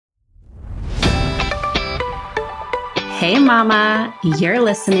Hey, Mama, you're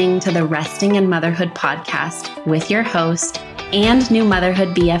listening to the Resting in Motherhood podcast with your host and new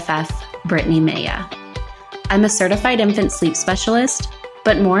motherhood BFF, Brittany Maya. I'm a certified infant sleep specialist,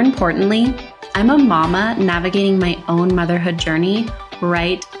 but more importantly, I'm a mama navigating my own motherhood journey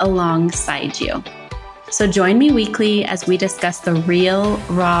right alongside you. So join me weekly as we discuss the real,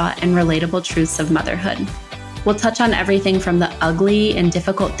 raw, and relatable truths of motherhood. We'll touch on everything from the ugly and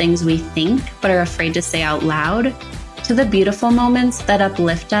difficult things we think but are afraid to say out loud, to the beautiful moments that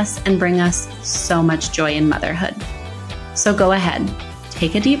uplift us and bring us so much joy in motherhood. So go ahead,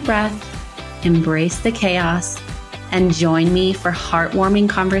 take a deep breath, embrace the chaos, and join me for heartwarming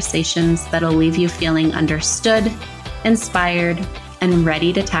conversations that'll leave you feeling understood, inspired, and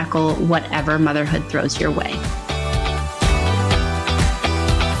ready to tackle whatever motherhood throws your way.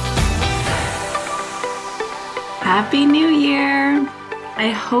 Happy New Year! I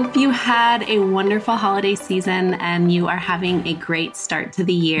hope you had a wonderful holiday season and you are having a great start to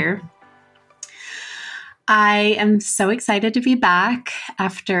the year. I am so excited to be back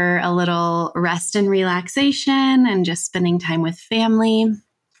after a little rest and relaxation and just spending time with family.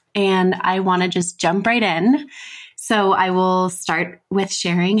 And I want to just jump right in. So I will start with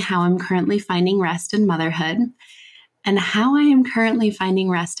sharing how I'm currently finding rest in motherhood. And how I am currently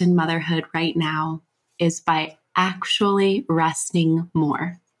finding rest in motherhood right now is by actually resting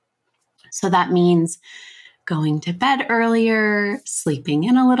more. So that means going to bed earlier, sleeping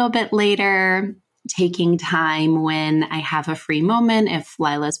in a little bit later, taking time when I have a free moment, if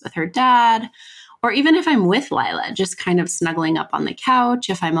Lila's with her dad, or even if I'm with Lila, just kind of snuggling up on the couch.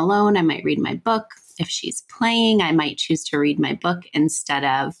 If I'm alone, I might read my book. If she's playing, I might choose to read my book instead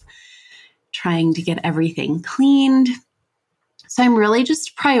of trying to get everything cleaned. So I'm really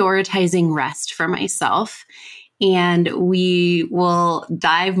just prioritizing rest for myself. And we will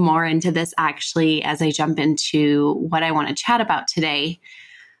dive more into this actually as I jump into what I want to chat about today.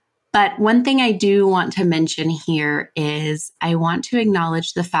 But one thing I do want to mention here is I want to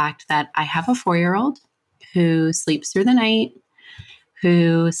acknowledge the fact that I have a 4-year-old who sleeps through the night,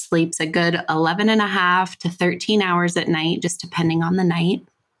 who sleeps a good 11 and a half to 13 hours at night, just depending on the night.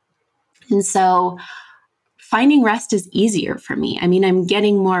 And so finding rest is easier for me. I mean, I'm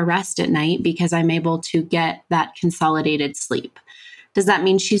getting more rest at night because I'm able to get that consolidated sleep. Does that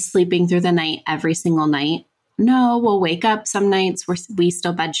mean she's sleeping through the night every single night? No, we'll wake up some nights where we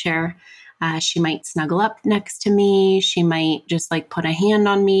still bed share. She might snuggle up next to me. She might just put a hand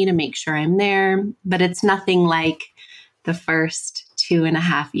on me to make sure I'm there. But it's nothing like the first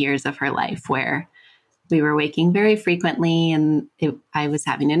 2.5 years of her life where we were waking very frequently and I was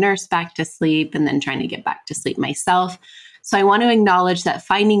having to nurse back to sleep and then trying to get back to sleep myself. So I want to acknowledge that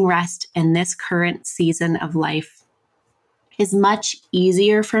finding rest in this current season of life is much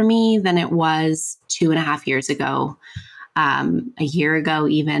easier for me than it was 2.5 years ago, a year ago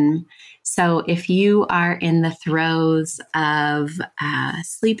even. So if you are in the throes of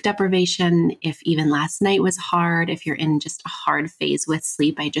sleep deprivation, if even last night was hard, if you're in just a hard phase with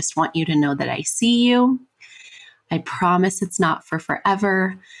sleep, I just want you to know that I see you. I promise it's not for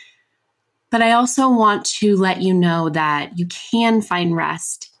forever. But I also want to let you know that you can find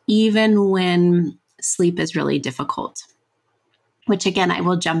rest even when sleep is really difficult, which again, I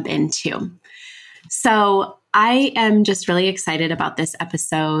will jump into. So I am just really excited about this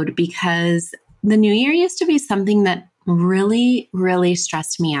episode because the new year used to be something that really, really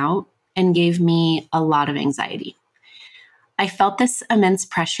stressed me out and gave me a lot of anxiety. I felt this immense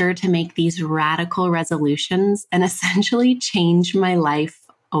pressure to make these radical resolutions and essentially change my life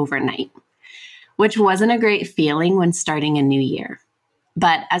overnight, which wasn't a great feeling when starting a new year.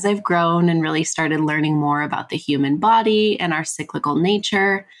 But as I've grown and really started learning more about the human body and our cyclical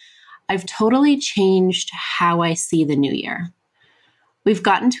nature, I've totally changed how I see the new year. We've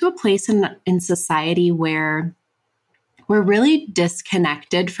gotten to a place in society where we're really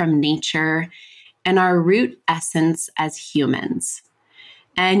disconnected from nature and our root essence as humans.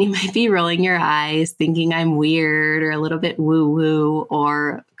 And you might be rolling your eyes thinking I'm weird or a little bit woo-woo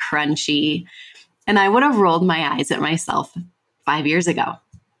or crunchy. And I would have rolled my eyes at myself 5 years ago.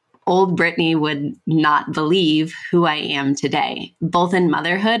 Old Brittany would not believe who I am today, both in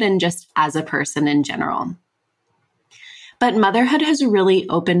motherhood and just as a person in general. But motherhood has really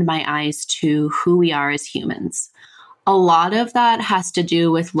opened my eyes to who we are as humans. A lot of that has to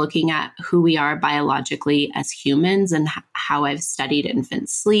do with looking at who we are biologically as humans and how I've studied infant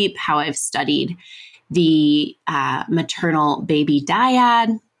sleep, how I've studied the maternal baby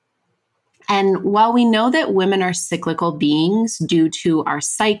dyad. And while we know that women are cyclical beings due to our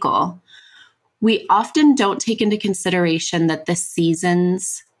cycle, we often don't take into consideration that the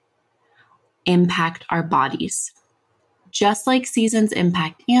seasons impact our bodies. just like seasons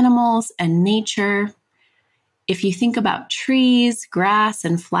impact animals and nature, if you think about trees, grass,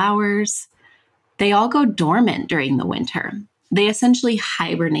 and flowers, they all go dormant during the winter. They essentially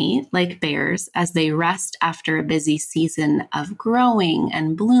hibernate like bears as they rest after a busy season of growing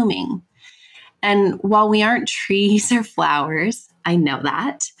and blooming. And while we aren't trees or flowers, I know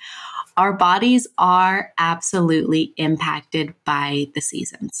that, our bodies are absolutely impacted by the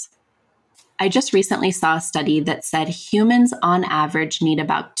seasons. I just recently saw a study that said humans on average need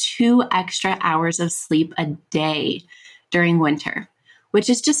about 2 extra hours of sleep a day during winter, which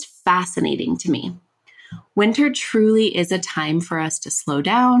is just fascinating to me. Winter truly is a time for us to slow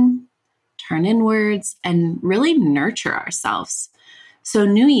down, turn inwards, and really nurture ourselves. So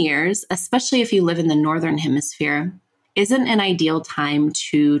New Year's, especially if you live in the Northern Hemisphere, isn't an ideal time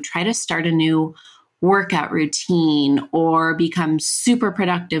to try to start a new workout routine or become super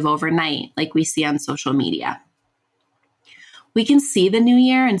productive overnight like we see on social media. We can see the new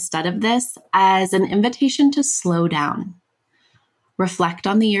year instead of this as an invitation to slow down, reflect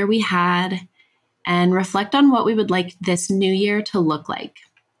on the year we had, and reflect on what we would like this new year to look like.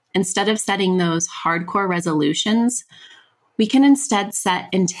 Instead of setting those hardcore resolutions, we can instead set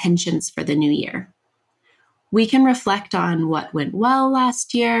intentions for the new year. We can reflect on what went well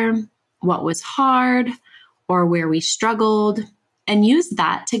last year, what was hard, or where we struggled, and use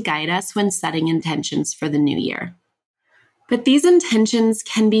that to guide us when setting intentions for the new year. But these intentions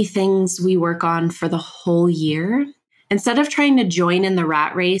can be things we work on for the whole year, instead of trying to join in the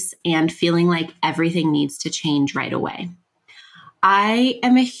rat race and feeling like everything needs to change right away. I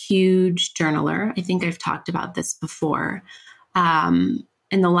am a huge journaler. I think I've talked about this before.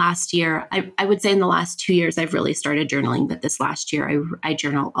 In the last year, I would say in the last 2 years, I've really started journaling, but this last year, I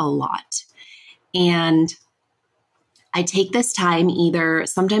journal a lot. And I take this time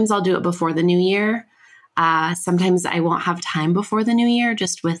sometimes I'll do it before the new year. Sometimes I won't have time before the new year,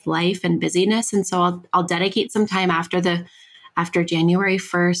 just with life and busyness. And so I'll dedicate some time after January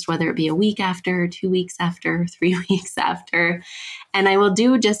 1st, whether it be a week after, 2 weeks after, 3 weeks after. And I will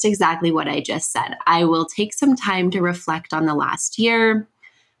do just exactly what I just said. I will take some time to reflect on the last year,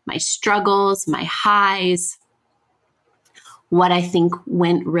 my struggles, my highs, what I think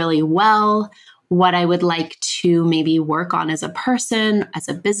went really well, what I would like to maybe work on as a person, as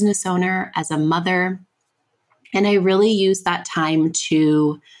a business owner, as a mother. And I really use that time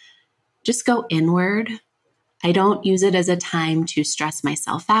to just go inward. I don't use it as a time to stress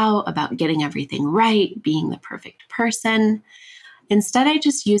myself out about getting everything right, being the perfect person. Instead, I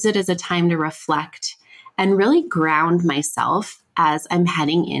just use it as a time to reflect and really ground myself as I'm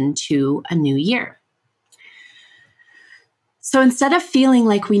heading into a new year. So instead of feeling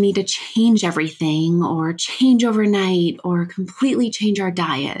like we need to change everything or change overnight or completely change our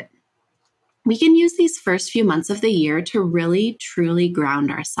diet, we can use these first few months of the year to really, truly ground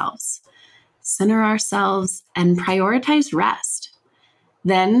ourselves, center ourselves, and prioritize rest.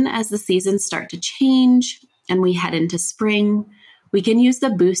 Then, as the seasons start to change and we head into spring, we can use the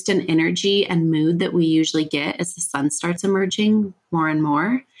boost in energy and mood that we usually get as the sun starts emerging more and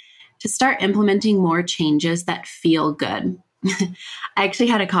more to start implementing more changes that feel good. I actually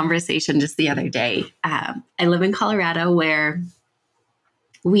had a conversation just the other day. I live in Colorado where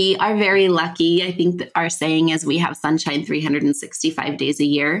we are very lucky. I think that our saying is we have sunshine 365 days a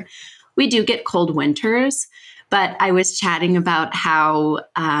year. We do get cold winters, but I was chatting about how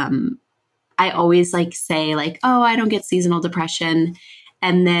I always say oh, I don't get seasonal depression.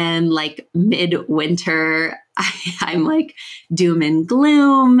 And then midwinter, I'm doom and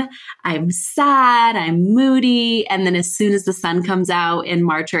gloom. I'm sad. I'm moody. And then as soon as the sun comes out in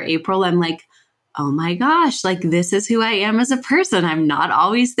March or April, I'm oh my gosh, this is who I am as a person. I'm not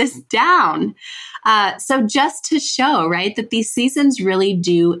always this down. So just to show, right, that these seasons really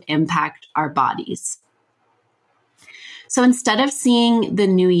do impact our bodies. So instead of seeing the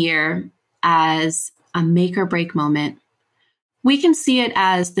new year as a make or break moment, we can see it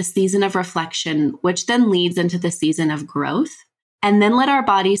as the season of reflection, which then leads into the season of growth, and then let our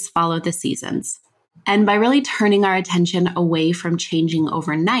bodies follow the seasons. And by really turning our attention away from changing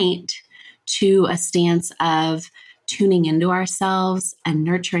overnight to a stance of tuning into ourselves and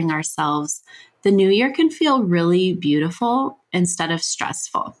nurturing ourselves, the new year can feel really beautiful instead of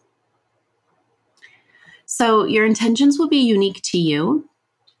stressful. So your intentions will be unique to you.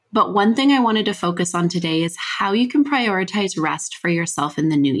 But one thing I wanted to focus on today is how you can prioritize rest for yourself in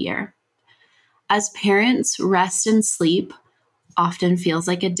the new year. As parents, rest and sleep often feels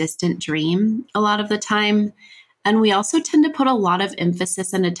like a distant dream a lot of the time. And we also tend to put a lot of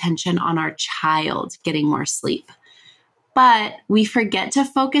emphasis and attention on our child getting more sleep. But we forget to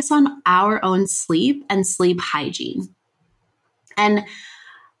focus on our own sleep and sleep hygiene. And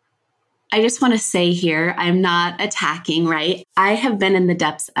I just want to say here, I'm not attacking, right? I have been in the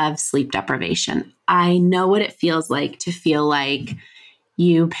depths of sleep deprivation. I know what it feels like to feel like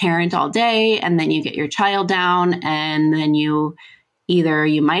you parent all day and then you get your child down and then you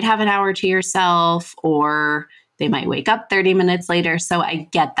might have an hour to yourself or they might wake up 30 minutes later. So I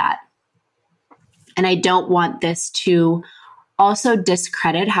get that. And I don't want this to also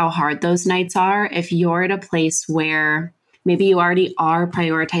discredit how hard those nights are. If you're at a place where maybe you already are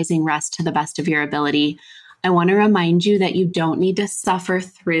prioritizing rest to the best of your ability, I want to remind you that you don't need to suffer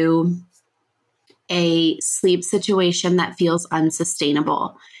through a sleep situation that feels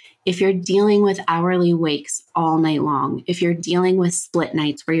unsustainable. If you're dealing with hourly wakes all night long, if you're dealing with split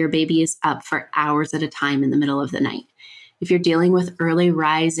nights where your baby is up for hours at a time in the middle of the night, if you're dealing with early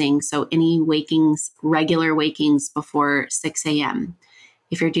rising, so any wakings, regular wakings before 6 a.m.,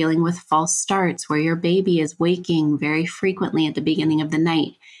 if you're dealing with false starts where your baby is waking very frequently at the beginning of the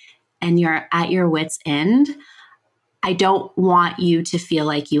night and you're at your wit's end, I don't want you to feel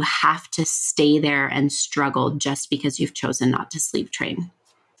like you have to stay there and struggle just because you've chosen not to sleep train.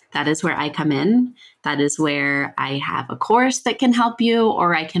 That is where I come in. That is where I have a course that can help you,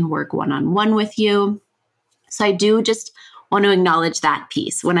 or I can work one-on-one with you. So I do just want to acknowledge that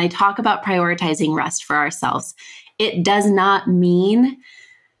piece. When I talk about prioritizing rest for ourselves, it does not mean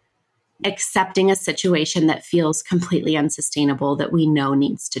accepting a situation that feels completely unsustainable that we know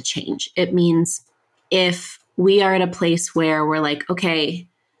needs to change. It means if we are at a place where we're like, okay,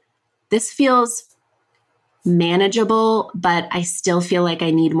 this feels manageable, but I still feel like I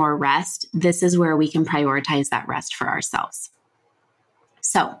need more rest, this is where we can prioritize that rest for ourselves.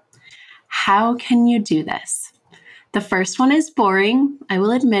 So, how can you do this? The first one is boring. I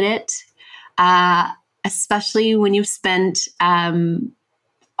will admit it, especially when you've spent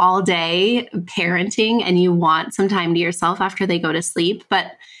all day parenting and you want some time to yourself after they go to sleep.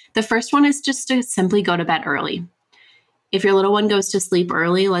 But the first one is just to simply go to bed early. If your little one goes to sleep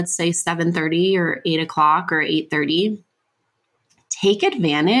early, let's say 7:30 or 8 o'clock or 8:30, take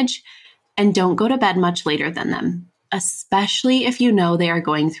advantage and don't go to bed much later than them, especially if you know they are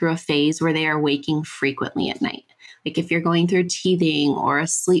going through a phase where they are waking frequently at night. Like if you're going through teething or a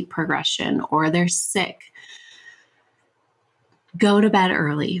sleep progression or they're sick, go to bed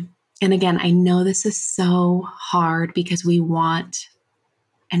early. And again, I know this is so hard because we want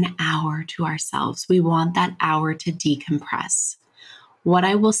an hour to ourselves. We want that hour to decompress. What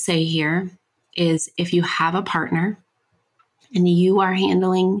I will say here is if you have a partner and you are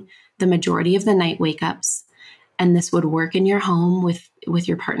handling the majority of the night wake-ups, and this would work in your home with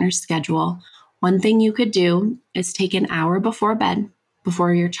your partner's schedule, one thing you could do is take an hour before bed,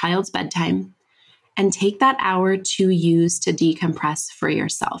 before your child's bedtime, and take that hour to use to decompress for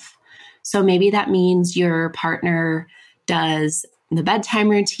yourself. So maybe that means your partner does the bedtime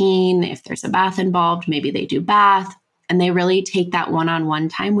routine. If there's a bath involved, maybe they do bath, and they really take that one-on-one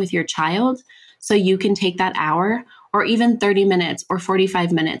time with your child. So you can take that hour or even 30 minutes or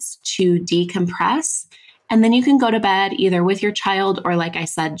 45 minutes to decompress. And then you can go to bed either with your child or, like I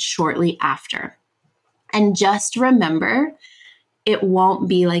said, shortly after. And just remember, it won't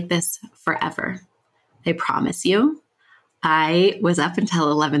be like this forever. I promise you. I was up until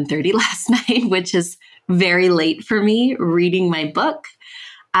 11:30 last night, which is very late for me, reading my book,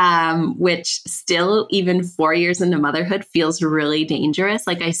 which still, even 4 years into motherhood, feels really dangerous.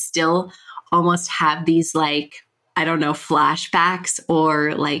 Like I still almost have these flashbacks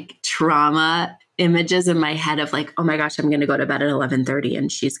or like trauma images in my head of like, oh my gosh, I'm going to go to bed at 11:30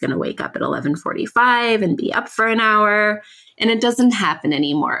 and she's going to wake up at 11:45 and be up for an hour. And it doesn't happen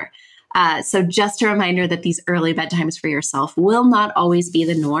anymore. So just a reminder that these early bedtimes for yourself will not always be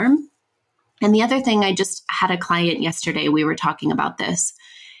the norm. And the other thing, I just had a client yesterday, we were talking about this,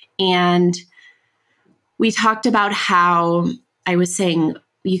 and we talked about how I was saying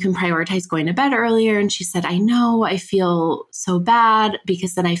you can prioritize going to bed earlier. And she said, I know, I feel so bad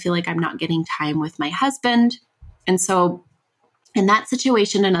because then I feel like I'm not getting time with my husband. And so in that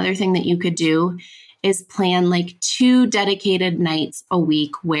situation, another thing that you could do is plan like 2 dedicated nights a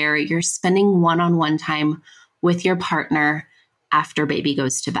week where you're spending one-on-one time with your partner after baby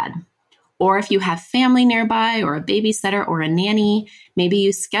goes to bed. Or if you have family nearby or a babysitter or a nanny, maybe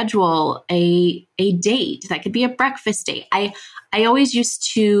you schedule a date. That could be a breakfast date. I always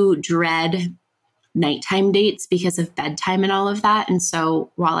used to dread nighttime dates because of bedtime and all of that. And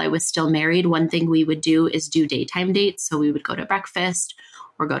so while I was still married, one thing we would do is do daytime dates. So we would go to breakfast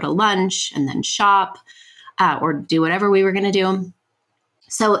or go to lunch and then shop or do whatever we were going to do.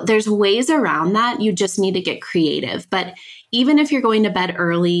 So there's ways around that. You just need to get creative. But even if you're going to bed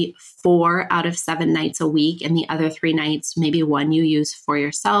early 4 out of 7 nights a week, and the other 3 nights, maybe one you use for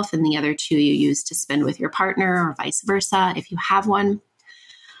yourself and the other 2 you use to spend with your partner, or vice versa, if you have one,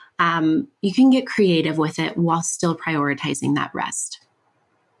 you can get creative with it while still prioritizing that rest.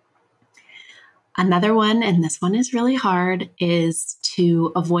 Another one, and this one is really hard, is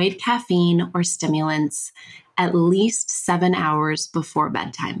to avoid caffeine or stimulants at least 7 hours before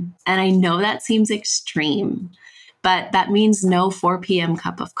bedtime. And I know that seems extreme, but that means no 4 p.m.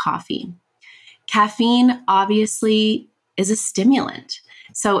 cup of coffee. Caffeine obviously is a stimulant,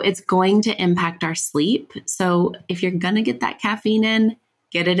 so it's going to impact our sleep. So if you're going to get that caffeine in,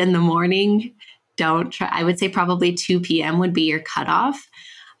 get it in the morning. Don't try. I would say probably 2 p.m. would be your cutoff.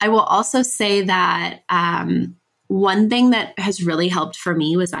 I will also say that one thing that has really helped for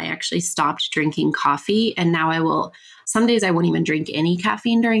me was I actually stopped drinking coffee. And now some days I won't even drink any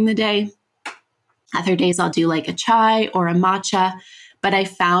caffeine during the day. Other days I'll do like a chai or a matcha. But I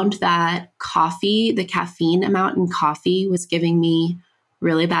found that coffee, the caffeine amount in coffee was giving me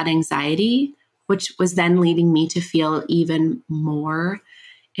really bad anxiety, which was then leading me to feel even more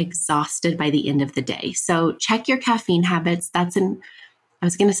exhausted by the end of the day. So check your caffeine habits. I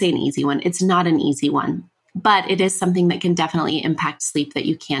was going to say an easy one. It's not an easy one, but it is something that can definitely impact sleep that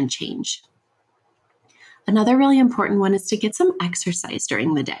you can change. Another really important one is to get some exercise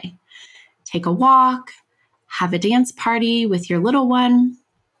during the day. Take a walk, have a dance party with your little one,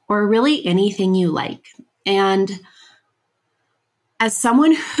 or really anything you like. And as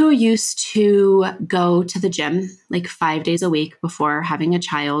someone who used to go to the gym like 5 days a week before having a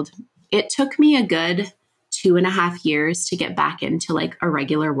child, it took me a good 2.5 years to get back into like a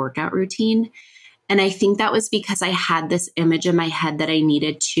regular workout routine. And I think that was because I had this image in my head that I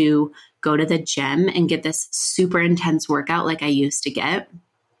needed to go to the gym and get this super intense workout like I used to get,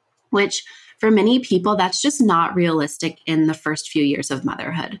 which for many people, that's just not realistic in the first few years of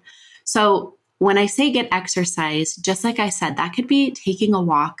motherhood. So when I say get exercise, just like I said, that could be taking a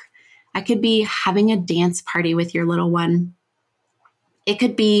walk. That could be having a dance party with your little one. It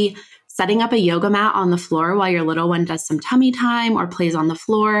could be setting up a yoga mat on the floor while your little one does some tummy time or plays on the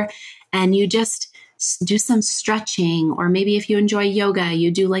floor, and you just do some stretching. Or maybe if you enjoy yoga,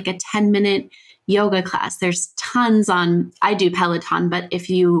 you do like a 10-minute yoga class. There's tons I do Peloton, but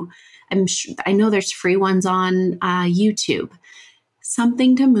I know there's free ones on YouTube.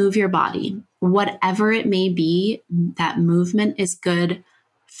 Something to move your body, whatever it may be. That movement is good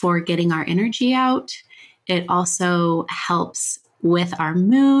for getting our energy out. It also helps with our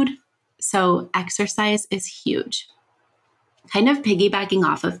mood. So exercise is huge. Kind of piggybacking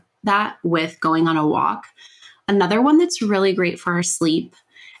off of that with going on a walk. Another one that's really great for our sleep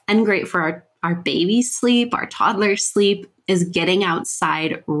and great for our baby's sleep, our toddler's sleep, is getting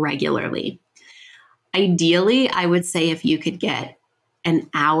outside regularly. Ideally, I would say if you could get an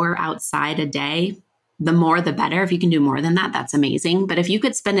hour outside a day, the more the better. If you can do more than that, that's amazing. But if you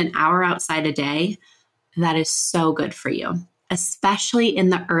could spend an hour outside a day, that is so good for you, especially in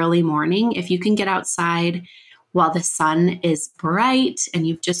the early morning. If you can get outside while the sun is bright and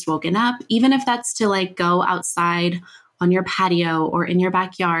you've just woken up, even if that's to like go outside on your patio or in your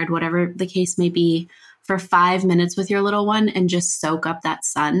backyard, whatever the case may be, for 5 minutes with your little one and just soak up that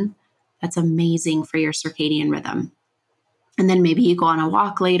sun, that's amazing for your circadian rhythm. And then maybe you go on a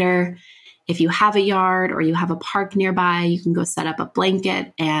walk later. If you have a yard or you have a park nearby, you can go set up a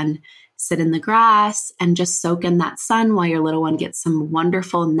blanket and sit in the grass and just soak in that sun while your little one gets some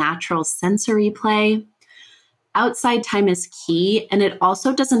wonderful natural sensory play. Outside time is key, and it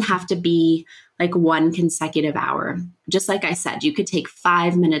also doesn't have to be like one consecutive hour. Just like I said, you could take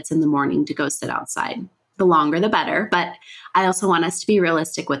 5 minutes in the morning to go sit outside. The longer, the better, but I also want us to be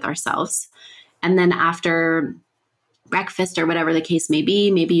realistic with ourselves. And then after breakfast or whatever the case may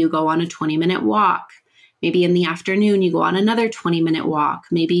be, maybe you go on a 20-minute walk. Maybe in the afternoon, you go on another 20-minute walk.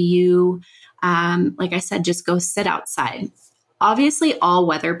 Maybe you, like I said, just go sit outside. Obviously, all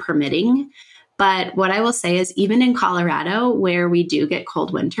weather permitting. But what I will say is even in Colorado, where we do get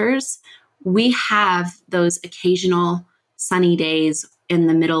cold winters, we have those occasional sunny days in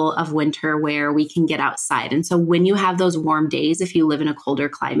the middle of winter where we can get outside. And so when you have those warm days, if you live in a colder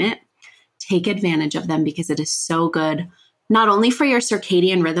climate, take advantage of them because it is so good, not only for your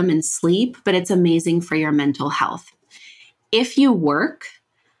circadian rhythm and sleep, but it's amazing for your mental health. If you work,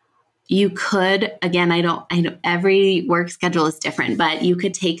 you could, again, I know every work schedule is different, but you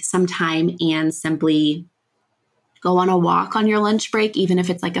could take some time and simply go on a walk on your lunch break, even if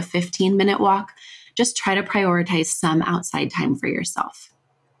it's like a 15-minute walk. Just try to prioritize some outside time for yourself.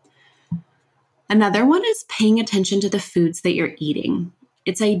 Another one is paying attention to the foods that you're eating.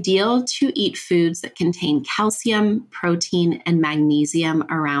 it's ideal to eat foods that contain calcium, protein, and magnesium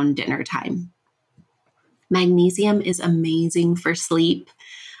around dinner time. Magnesium is amazing for sleep.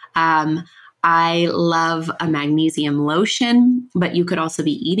 I love a magnesium lotion, but you could also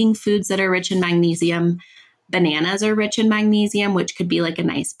be eating foods that are rich in magnesium. Bananas are rich in magnesium, which could be like a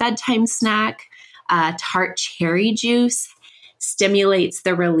nice bedtime snack. Tart cherry juice stimulates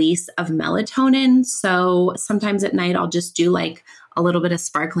the release of melatonin. So sometimes at night, I'll just do like a little bit of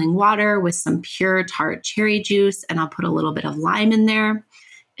sparkling water with some pure tart cherry juice, and I'll put a little bit of lime in there.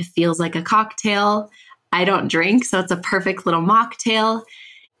 It feels like a cocktail. I don't drink, so it's a perfect little mocktail.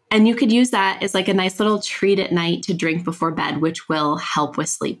 And you could use that as like a nice little treat at night to drink before bed, which will help with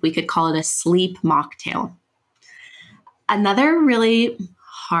sleep. We could call it a sleep mocktail. Another really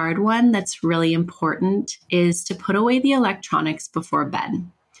hard one that's really important is to put away the electronics before bed.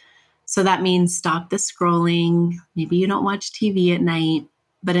 So that means stop the scrolling. Maybe you don't watch TV at night,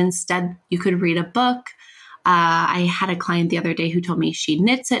 but instead you could read a book. I had a client the other day who told me she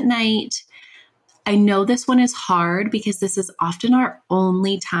knits at night. I know this one is hard because this is often our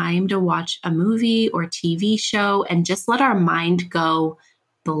only time to watch a movie or TV show and just let our mind go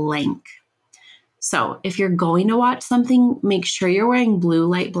blank. So if you're going to watch something, make sure you're wearing blue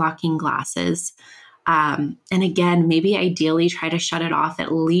light blocking glasses. And again, maybe ideally try to shut it off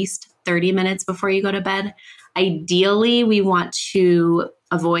at least 30 minutes before you go to bed. Ideally, we want to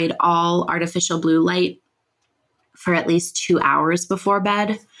avoid all artificial blue light for at least 2 hours before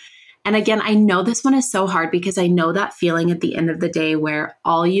bed. And again, I know this one is so hard because I know that feeling at the end of the day where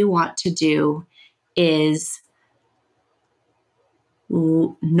all you want to do is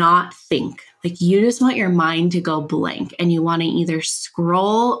not think. Like you just want your mind to go blank and you want to either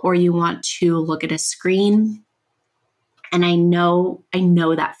scroll or you want to look at a screen. And I know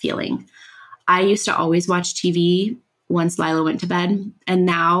that feeling. I used to always watch TV once Lila went to bed, and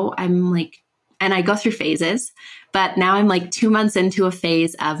now I'm like, and I go through phases, but now I'm like 2 months into a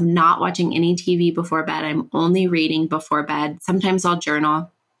phase of not watching any TV before bed. I'm only reading before bed. Sometimes I'll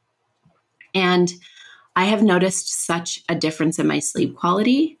journal. And I have noticed such a difference in my sleep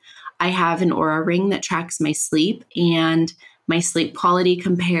quality. I have an Oura ring that tracks my sleep, and my sleep quality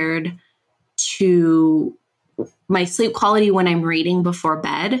compared to my sleep quality when I'm reading before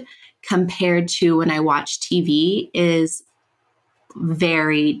bed compared to when I watch TV is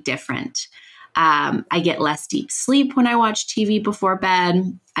very different. I get less deep sleep when I watch TV before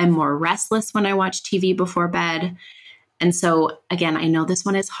bed. I'm more restless when I watch TV before bed. And so again, I know this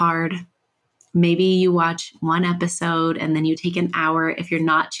one is hard. Maybe you watch one episode and then you take an hour if you're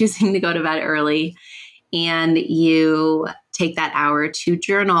not choosing to go to bed early, and you take that hour to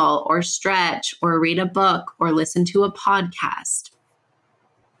journal or stretch or read a book or listen to a podcast.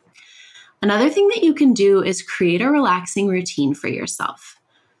 Another thing that you can do is create a relaxing routine for yourself.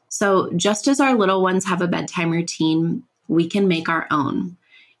 So just as our little ones have a bedtime routine, we can make our own.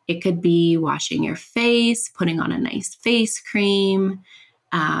 It could be washing your face, putting on a nice face cream.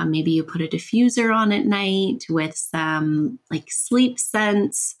 Maybe you put a diffuser on at night with some like sleep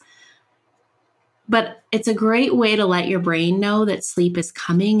scents. But it's a great way to let your brain know that sleep is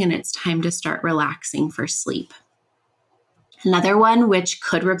coming and it's time to start relaxing for sleep. Another one which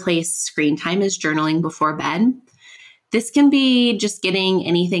could replace screen time is journaling before bed. This can be just getting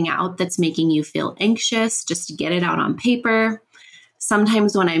anything out that's making you feel anxious, just to get it out on paper.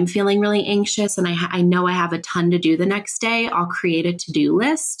 Sometimes when I'm feeling really anxious and I know I have a ton to do the next day, I'll create a to-do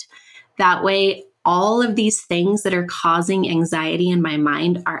list. That way, all of these things that are causing anxiety in my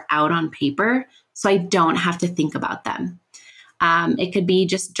mind are out on paper, so I don't have to think about them. It could be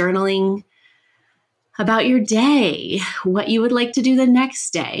just journaling about your day, what you would like to do the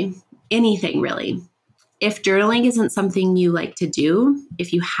next day, anything really. If journaling isn't something you like to do,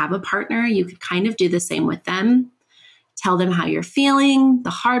 if you have a partner, you could kind of do the same with them. Tell them how you're feeling, the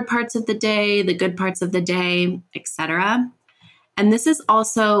hard parts of the day, the good parts of the day, etc. And this is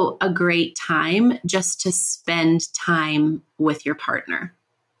also a great time just to spend time with your partner.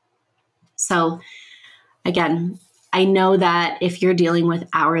 So again, I know that if you're dealing with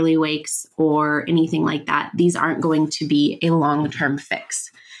hourly wakes or anything like that, these aren't going to be a long-term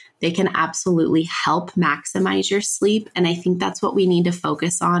fix. They can absolutely help maximize your sleep. And I think that's what we need to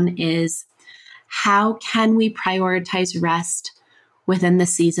focus on is how can we prioritize rest within the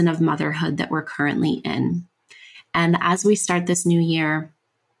season of motherhood that we're currently in? And as we start this new year,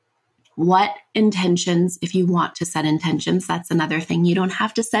 what intentions, if you want to set intentions, that's another thing. You don't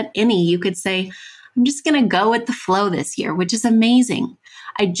have to set any. You could say, I'm just going to go with the flow this year, which is amazing.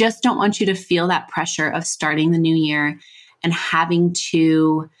 I just don't want you to feel that pressure of starting the new year and having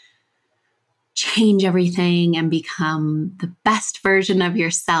to change everything and become the best version of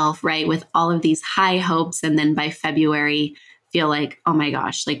yourself, right? With all of these high hopes. And then by February, feel like, oh my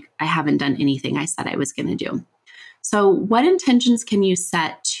gosh, like I haven't done anything I said I was going to do. So what intentions can you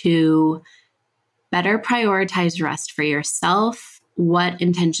set to better prioritize rest for yourself? What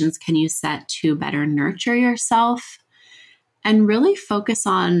intentions can you set to better nurture yourself? And really focus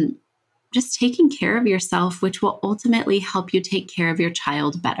on just taking care of yourself, which will ultimately help you take care of your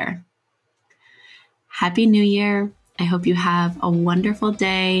child better. Happy New Year. I hope you have a wonderful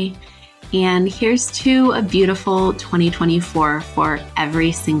day. And here's to a beautiful 2024 for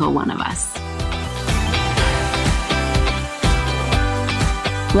every single one of us.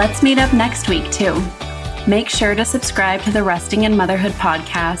 Let's meet up next week too. Make sure to subscribe to the Resting in Motherhood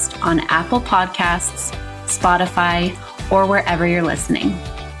podcast on Apple Podcasts, Spotify, or wherever you're listening.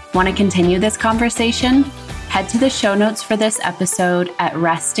 Want to continue this conversation? Head to the show notes for this episode at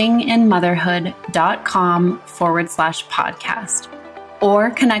restinginmotherhood.com/podcast.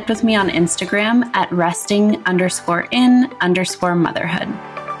 Or connect with me on Instagram at resting_in_motherhood.